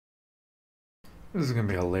This is gonna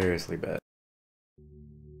be hilariously bad.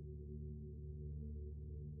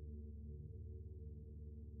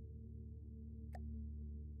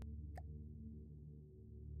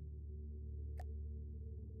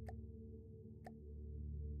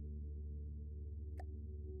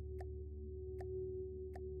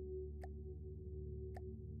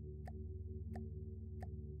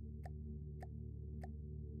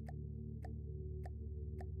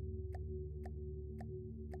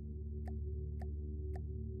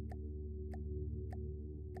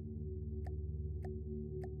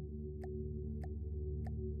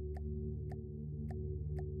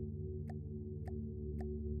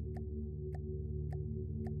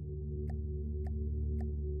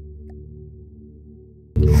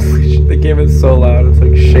 The game is so loud, it's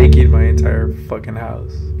like shaking my entire fucking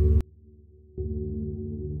house.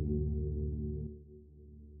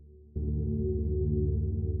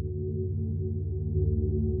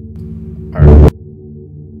 Alright.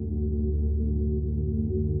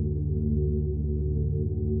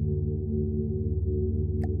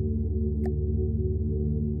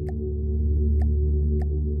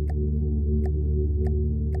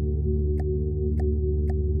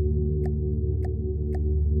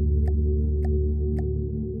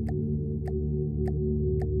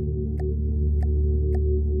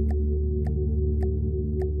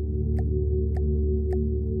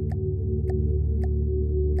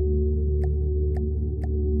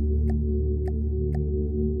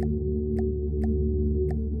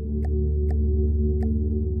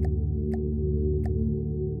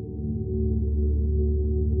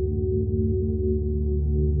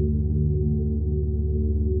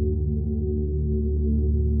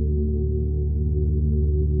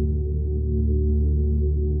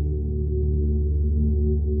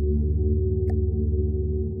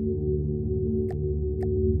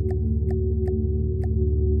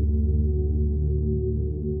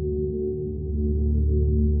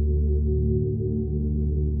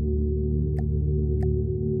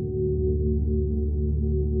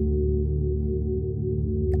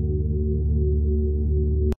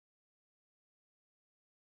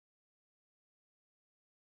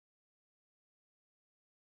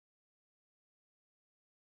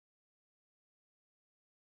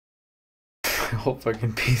 My whole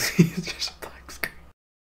fucking PC is just a black screen.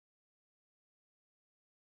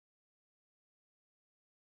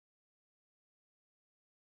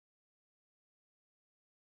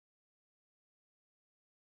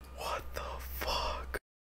 What the fuck?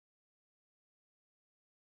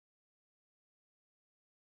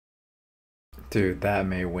 Dude, that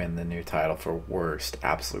may win the new title for worst,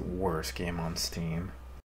 absolute worst game on Steam.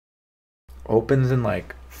 Opens in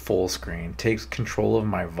like full screen, takes control of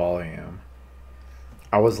my volume.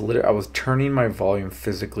 I was turning my volume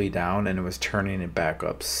physically down and it was turning it back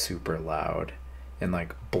up super loud and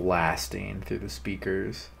like blasting through the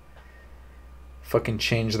speakers. Fucking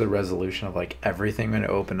changed the resolution of like everything when it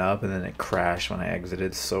opened up and then it crashed when I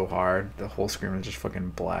exited so hard. The whole screen was just fucking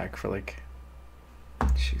black for like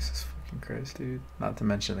Jesus fucking Christ, dude. Not to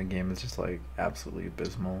mention the game is just like absolutely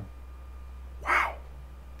abysmal.